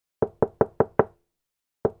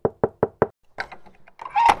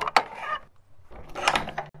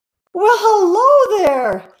Well, hello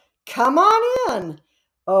there. Come on in.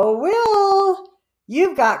 Oh, Will,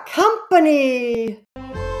 you've got company.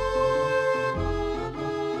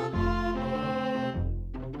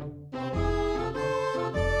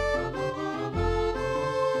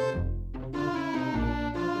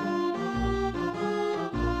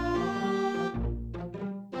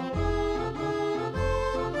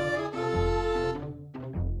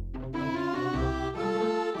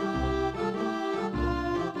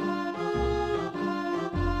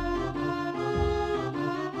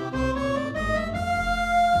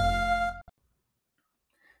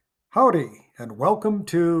 Howdy, and welcome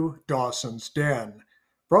to Dawson's Den,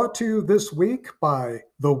 brought to you this week by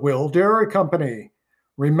the Will Dairy Company.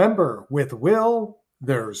 Remember, with Will,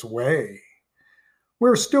 there's way.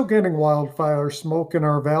 We're still getting wildfire smoke in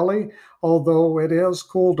our valley, although it has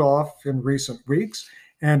cooled off in recent weeks,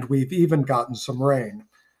 and we've even gotten some rain.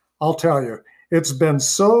 I'll tell you, it's been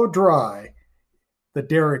so dry, the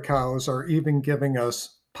dairy cows are even giving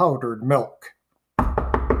us powdered milk.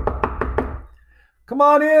 Come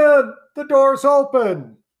on in, the door's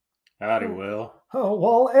open. Howdy, Will. Oh,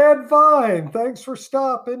 well, Ed Vine, thanks for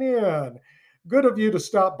stopping in. Good of you to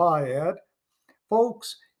stop by, Ed.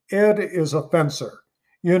 Folks, Ed is a fencer.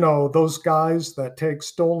 You know, those guys that take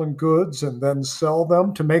stolen goods and then sell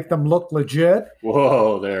them to make them look legit.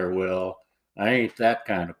 Whoa there, Will. I ain't that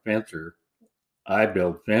kind of fencer. I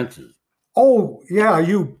build fences. Oh, yeah,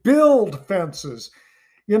 you build fences.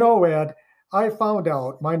 You know, Ed, I found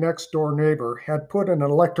out my next door neighbor had put an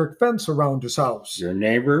electric fence around his house. Your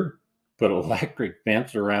neighbor put an electric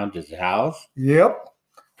fence around his house? Yep.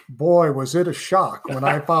 Boy, was it a shock when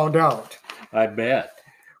I found out. I bet.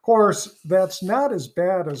 Of course, that's not as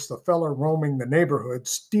bad as the fella roaming the neighborhood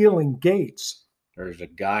stealing gates. There's a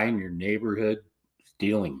guy in your neighborhood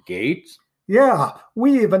stealing gates? Yeah,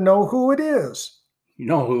 we even know who it is. You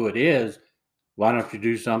know who it is. Why don't you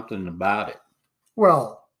do something about it?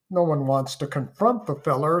 Well, no one wants to confront the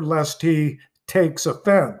feller lest he takes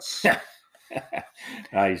offense.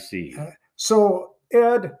 I see. So,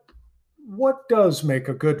 Ed, what does make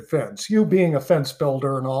a good fence? You being a fence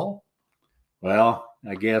builder and all. Well,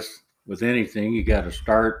 I guess with anything, you got to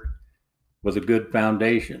start with a good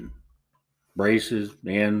foundation. Braces,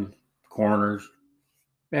 ends, corners.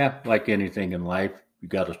 Yeah, like anything in life, you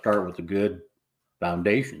got to start with a good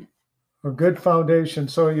foundation. A good foundation.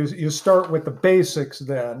 So you start with the basics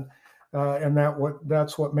then, and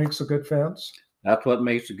that's what makes a good fence. That's what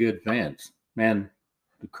makes a good fence. Man,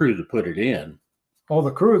 the crew that put it in. Oh,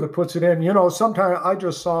 the crew that puts it in. You know, sometimes I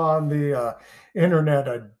just saw on the internet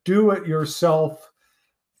a do-it-yourself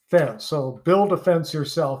fence. So build a fence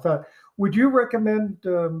yourself. Would you recommend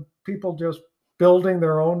people just building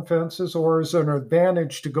their own fences, or is there an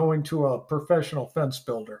advantage to going to a professional fence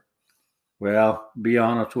builder? Well, be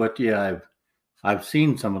honest with you, I've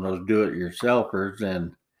seen some of those do-it-yourselfers,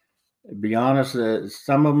 and be honest,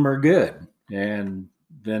 some of them are good. And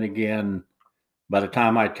then again, by the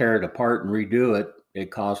time I tear it apart and redo it, it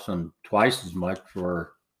costs them twice as much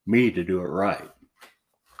for me to do it right.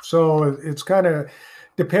 So it's kind of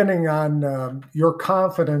depending on your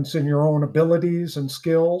confidence in your own abilities and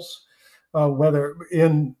skills, whether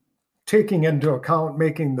in taking into account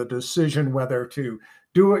making the decision whether to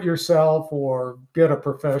do it yourself or get a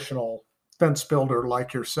professional fence builder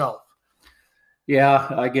like yourself. Yeah,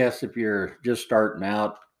 I guess if you're just starting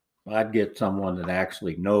out, I'd get someone that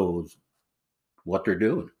actually knows what they're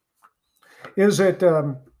doing. Is it,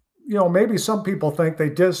 maybe some people think they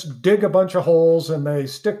just dig a bunch of holes and they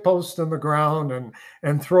stick posts in the ground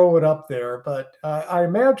and throw it up there. But I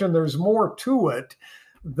imagine there's more to it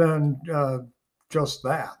than just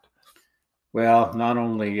that. Well, not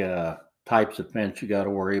only types of fence you got to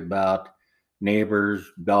worry about, neighbors,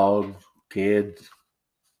 dogs, kids,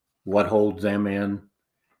 what holds them in,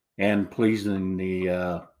 and pleasing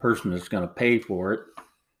the person that's going to pay for it.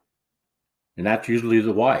 And that's usually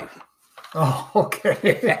the wife. Oh,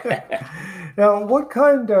 okay. Now, what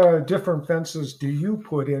kind of different fences do you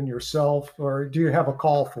put in yourself, or do you have a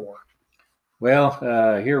call for? Well,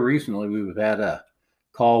 here recently we've had a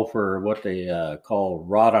call for what they call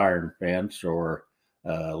wrought iron fence or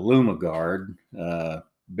Lumiguard,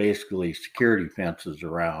 basically security fences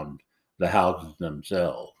around the houses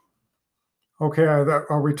themselves. Okay,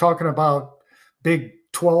 are we talking about big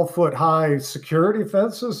 12-foot high security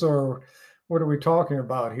fences, or what are we talking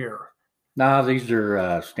about here? Now, these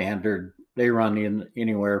are standard. They run in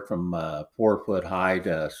anywhere from 4 foot high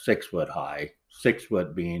to 6 foot high, 6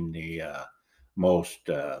 foot being the most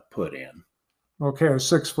put in. Okay, a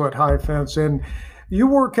 6-foot high fence. And you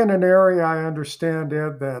work in an area, I understand,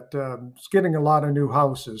 Ed, that is getting a lot of new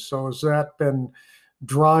houses. So has that been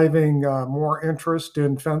driving more interest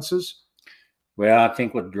in fences? Well, I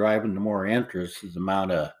think what's driving the more interest is the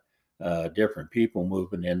amount of different people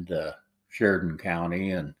moving into Sheridan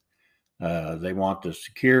County, and they want the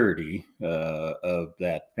security of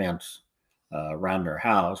that fence around their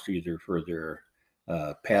house, either for their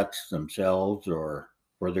pets themselves or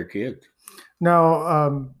for their kids.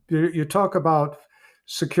 Now, you talk about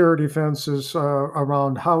security fences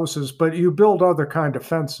around houses, but you build other kind of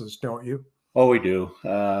fences, don't you? Oh, we do.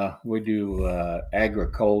 We do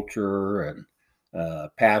agriculture and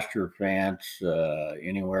pasture fence,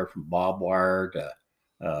 anywhere from barbed wire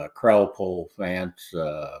to crow pole fence,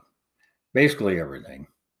 basically everything.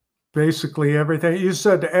 Basically everything. You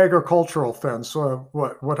said agricultural fence.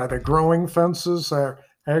 What are they? Growing fences?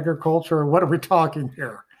 Agriculture? What are we talking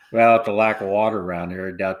here? Well, it's a lack of water around here.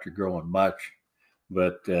 I doubt you're growing much.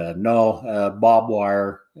 But no, barbed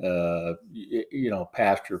wire,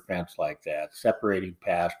 pasture fence like that, separating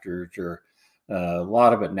pastures, or a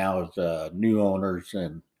lot of it now is new owners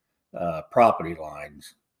and property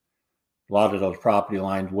lines. A lot of those property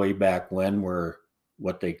lines way back when were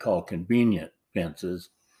what they call convenient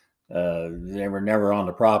fences. They were never on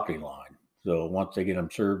the property line. So once they get them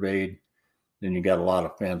surveyed, then you got a lot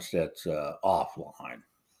of fence that's offline.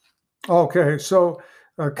 Okay, so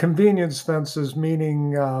convenience fences,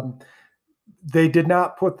 meaning they did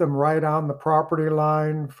not put them right on the property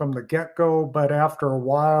line from the get-go, but after a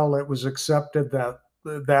while it was accepted that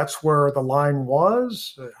that's where the line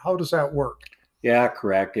was. How does that work? Yeah,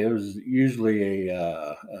 correct. It was usually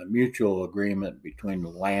a mutual agreement between the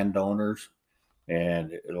landowners,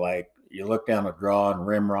 and like you look down a draw and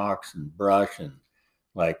rim rocks and brush, and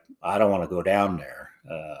like I don't want to go down there.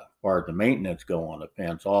 As far as the maintenance go on the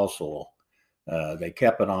fence, also they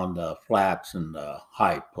kept it on the flats and the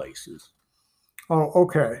high places. Oh,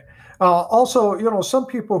 okay. Also, some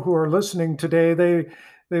people who are listening today,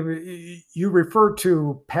 you refer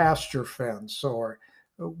to pasture fence, or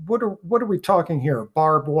what are we talking here?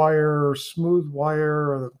 Barbed wire, smooth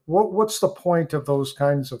wire? What's the point of those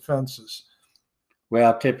kinds of fences?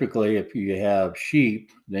 Well, typically, if you have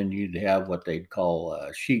sheep, then you'd have what they'd call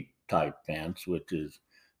a sheep type fence, which is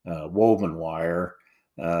woven wire.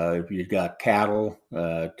 If you've got cattle,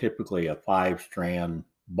 typically a 5-strand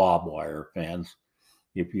barbed wire fence.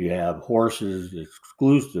 If you have horses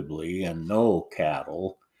exclusively and no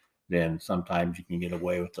cattle, then sometimes you can get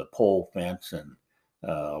away with a pole fence and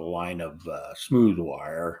a line of smooth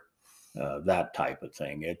wire, that type of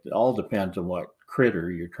thing. It all depends on what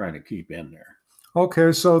critter you're trying to keep in there.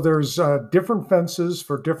 Okay, so there's different fences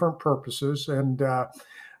for different purposes, and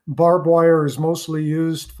barbed wire is mostly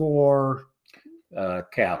used for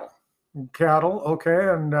Cattle. Cattle. Okay,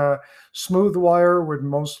 and smooth wire would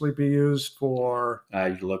mostly be used for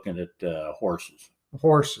You're looking at horses.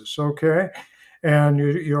 Horses. Okay, and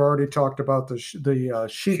you already talked about the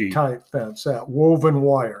sheep type fence, that woven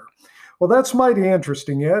wire. Well, that's mighty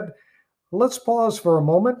interesting, Ed. Let's pause for a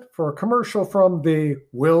moment for a commercial from the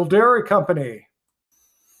Will Dairy Company.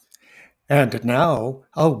 And now,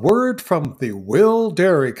 a word from the Will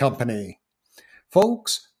Dairy Company.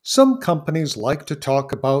 Folks, some companies like to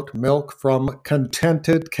talk about milk from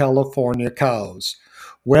contented California cows.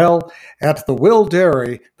 Well, at the Will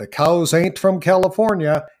Dairy, the cows ain't from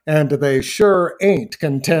California, and they sure ain't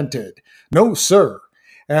contented. No, sir.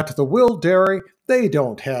 At the Will Dairy, they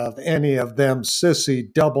don't have any of them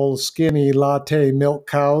sissy double skinny latte milk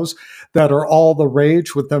cows that are all the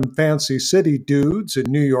rage with them fancy city dudes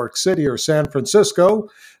in New York City or San Francisco.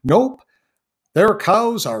 Nope, their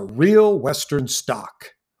cows are real Western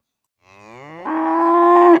stock.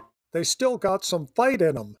 They still got some fight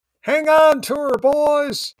in them. Hang on to her,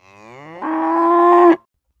 boys! Of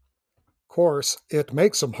course, it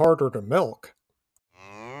makes them harder to milk.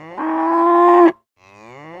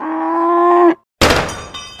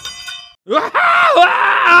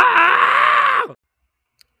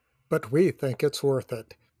 But we think it's worth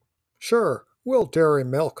it. Sure, Will Dairy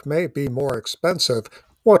milk may be more expensive,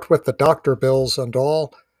 what with the doctor bills and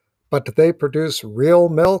all, but they produce real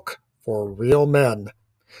milk for real men.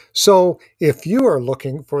 So, if you are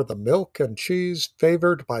looking for the milk and cheese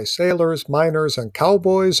favored by sailors, miners, and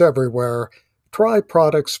cowboys everywhere, try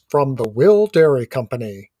products from the Will Dairy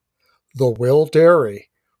Company. The Will Dairy.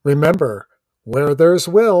 Remember, where there's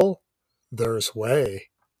will, there's way.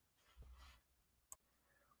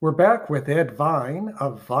 We're back with Ed Vine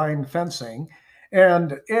of Vine Fencing.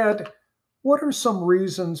 And Ed, what are some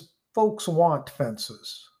reasons folks want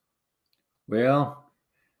fences? Well,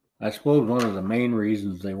 I suppose one of the main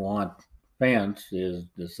reasons they want fence is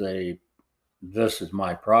to say, this is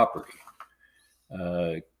my property.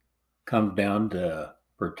 It comes down to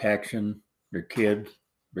protection, their kids,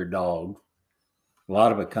 their dogs. A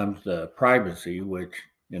lot of it comes to privacy, which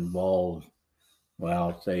involves,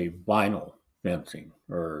 well, say vinyl fencing,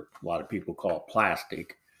 or a lot of people call it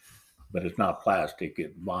plastic, but it's not plastic,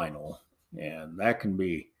 it's vinyl. And that can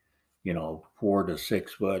be, 4 to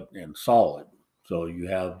 6 foot and solid. So you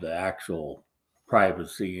have the actual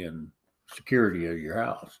privacy and security of your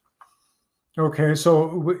house. Okay,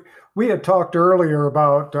 so we had talked earlier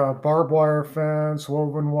about barbed wire fence,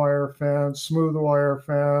 woven wire fence, smooth wire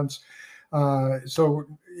fence. So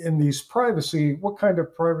in these privacy, what kind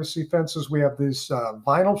of privacy fences? We have these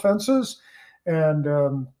vinyl fences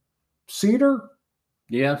and cedar?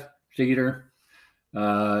 Yes, cedar.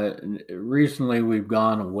 Recently, we've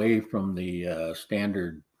gone away from the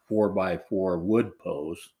standard 4x4 wood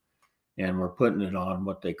post, and we're putting it on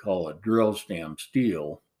what they call a drill stem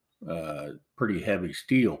steel, pretty heavy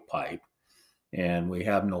steel pipe. And we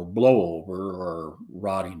have no blowover or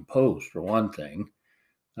rotting post, for one thing.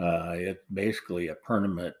 It's basically a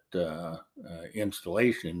permanent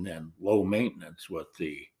installation and low maintenance with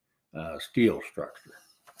the steel structure.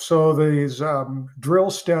 So these drill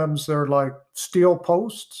stems, they're like steel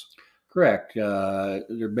posts? Correct.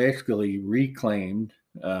 They're basically reclaimed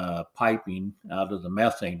piping out of the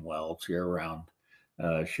methane wells here around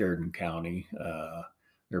Sheridan County.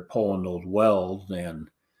 They're pulling those wells, and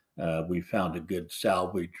we found a good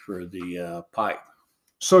salvage for the pipe.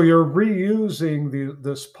 So you're reusing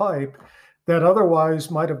this pipe that otherwise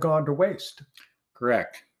might have gone to waste.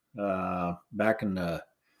 Correct. Back in the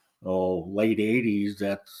late 80s,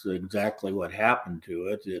 that's exactly what happened to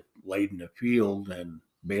it. It laid in the field and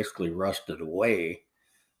basically rusted away.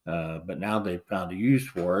 But now they've found a use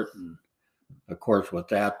for it. And of course, with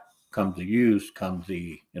that comes the use, comes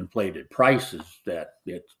the inflated prices that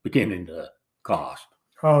it's beginning to cost.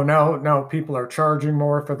 Oh, now people are charging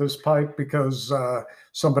more for this pipe because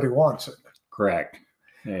somebody wants it. Correct.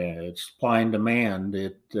 It's supply and demand.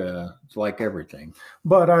 It's like everything.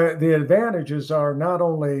 But the advantages are not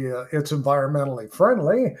only it's environmentally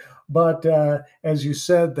friendly, but as you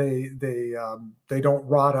said, they don't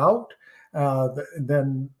rot out.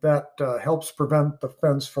 Then that helps prevent the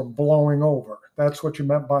fence from blowing over. That's what you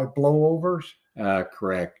meant by blowovers?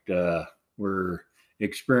 Correct. We're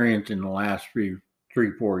experiencing the last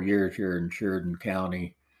 3-4 years here in Sheridan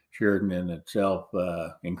County, Sheridan in itself,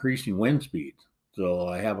 increasing wind speeds. So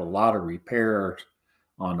I have a lot of repairs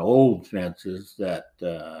on old fences that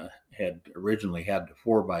had originally had the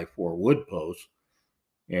 4x4 wood posts,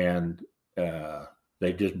 and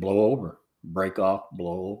they just blow over, break off,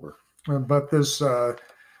 blow over. But this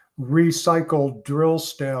recycled drill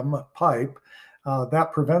stem pipe,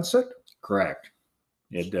 that prevents it? Correct.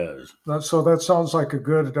 It does. So that sounds like a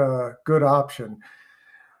good option.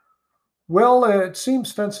 Well, it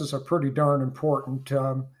seems fences are pretty darn important.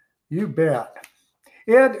 You bet.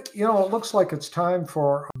 Ed, it looks like it's time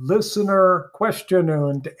for listener question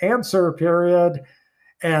and answer period,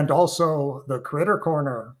 and also the Critter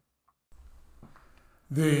Corner.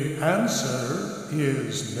 The answer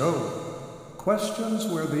is no. Questions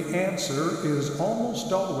where the answer is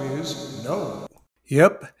almost always no.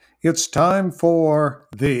 Yep, it's time for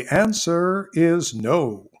The Answer is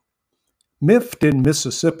No. Miffed in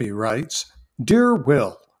Mississippi writes, Dear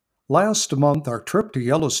Will, last month our trip to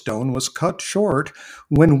Yellowstone was cut short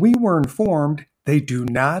when we were informed they do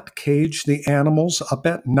not cage the animals up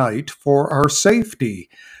at night for our safety.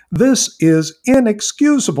 This is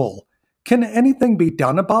inexcusable. Can anything be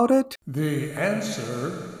done about it? The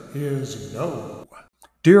answer is no.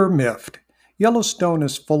 Dear Miffed, Yellowstone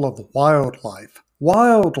is full of wildlife,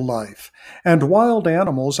 and wild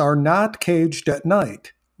animals are not caged at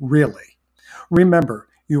night, really. Remember,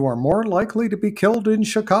 you are more likely to be killed in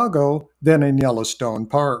Chicago than in Yellowstone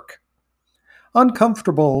Park.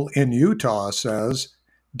 Uncomfortable in Utah says,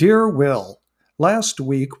 Dear Will, last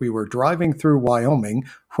week we were driving through Wyoming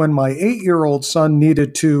when my 8-year-old son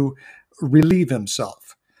needed to relieve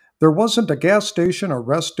himself. There wasn't a gas station or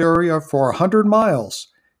rest area for 100 miles.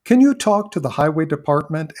 Can you talk to the highway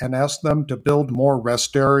department and ask them to build more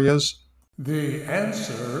rest areas? The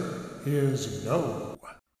answer is no.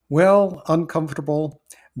 Well, Uncomfortable,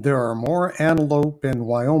 there are more antelope in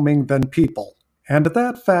Wyoming than people, and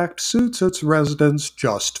that fact suits its residents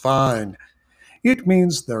just fine. It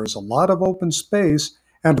means there is a lot of open space,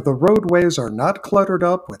 and the roadways are not cluttered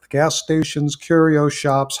up with gas stations, curio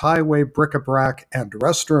shops, highway bric-a-brac, and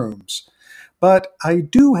restrooms. But I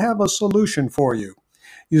do have a solution for you.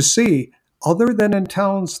 You see, other than in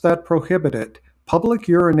towns that prohibit it, public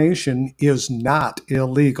urination is not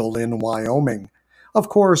illegal in Wyoming. Of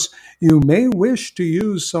course, you may wish to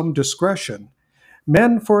use some discretion.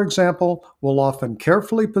 Men, for example, will often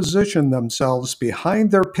carefully position themselves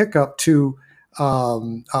behind their pickup to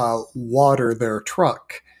water their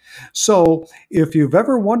truck. So, if you've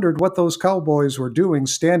ever wondered what those cowboys were doing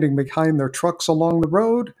standing behind their trucks along the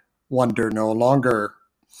road, wonder no longer.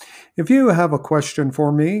 If you have a question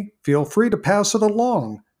for me, feel free to pass it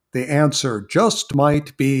along. The answer just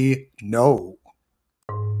might be no.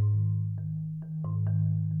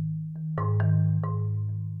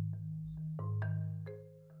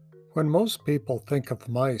 When most people think of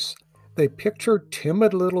mice, they picture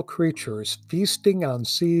timid little creatures feasting on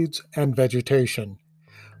seeds and vegetation.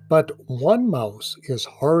 But one mouse is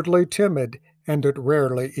hardly timid and it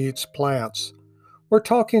rarely eats plants. We're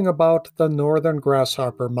talking about the northern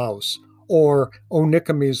grasshopper mouse, or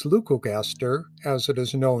Onychomys leucogaster, as it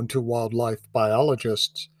is known to wildlife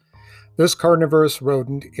biologists. This carnivorous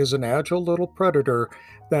rodent is an agile little predator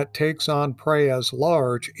that takes on prey as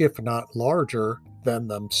large, if not larger, than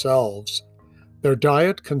themselves. Their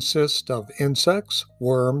diet consists of insects,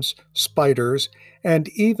 worms, spiders, and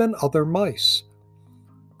even other mice.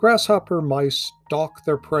 Grasshopper mice stalk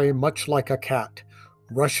their prey much like a cat,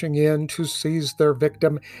 rushing in to seize their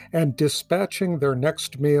victim and dispatching their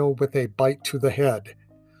next meal with a bite to the head.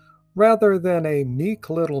 Rather than a meek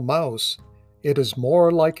little mouse, it is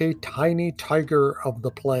more like a tiny tiger of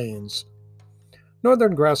the plains.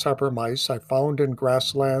 Northern grasshopper mice I found in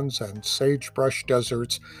grasslands and sagebrush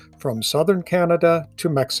deserts from southern Canada to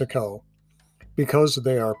Mexico. Because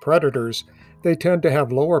they are predators, they tend to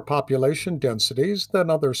have lower population densities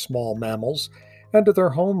than other small mammals, and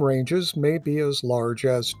their home ranges may be as large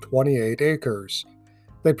as 28 acres.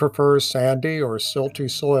 They prefer sandy or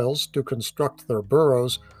silty soils to construct their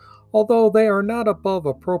burrows, although they are not above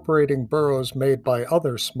appropriating burrows made by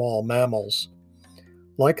other small mammals.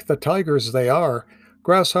 Like the tigers they are,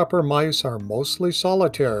 grasshopper mice are mostly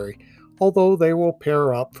solitary, although they will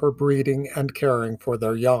pair up for breeding and caring for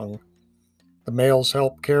their young. The males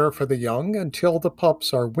help care for the young until the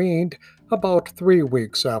pups are weaned about 3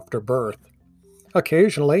 weeks after birth.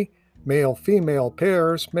 Occasionally, male-female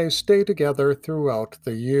pairs may stay together throughout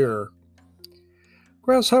the year.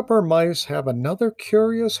 Grasshopper mice have another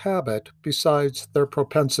curious habit besides their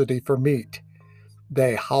propensity for meat.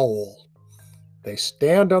 They howl. They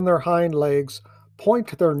stand on their hind legs,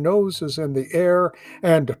 point their noses in the air,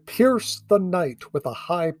 and pierce the night with a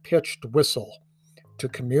high-pitched whistle to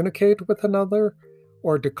communicate with another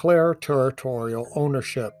or declare territorial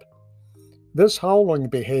ownership. This howling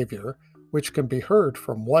behavior, which can be heard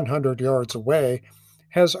from 100 yards away,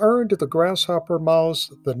 has earned the grasshopper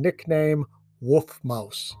mouse the nickname wolf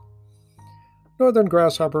mouse. Northern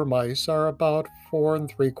grasshopper mice are about 4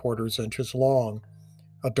 3/4 inches long.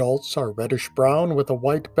 Adults are reddish-brown with a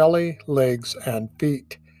white belly, legs, and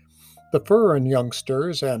feet. The fur in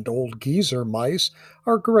youngsters and old geezer mice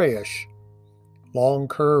are grayish. Long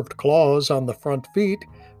curved claws on the front feet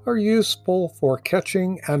are useful for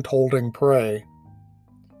catching and holding prey.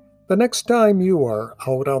 The next time you are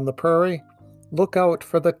out on the prairie, look out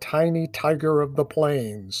for the tiny tiger of the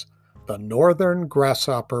plains, the northern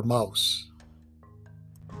grasshopper mouse.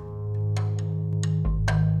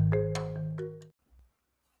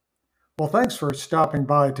 Well, thanks for stopping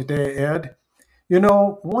by today, Ed. You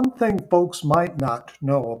know, one thing folks might not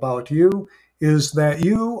know about you is that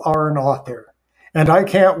you are an author, and I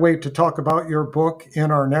can't wait to talk about your book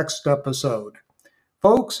in our next episode.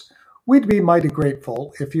 Folks, we'd be mighty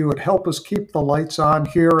grateful if you would help us keep the lights on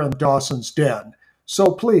here in Dawson's Den. So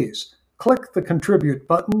please, click the contribute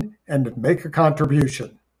button and make a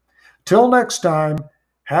contribution. Till next time,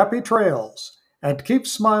 happy trails, and keep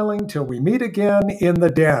smiling till we meet again in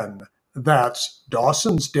the den. That's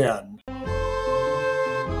Dawson's Den.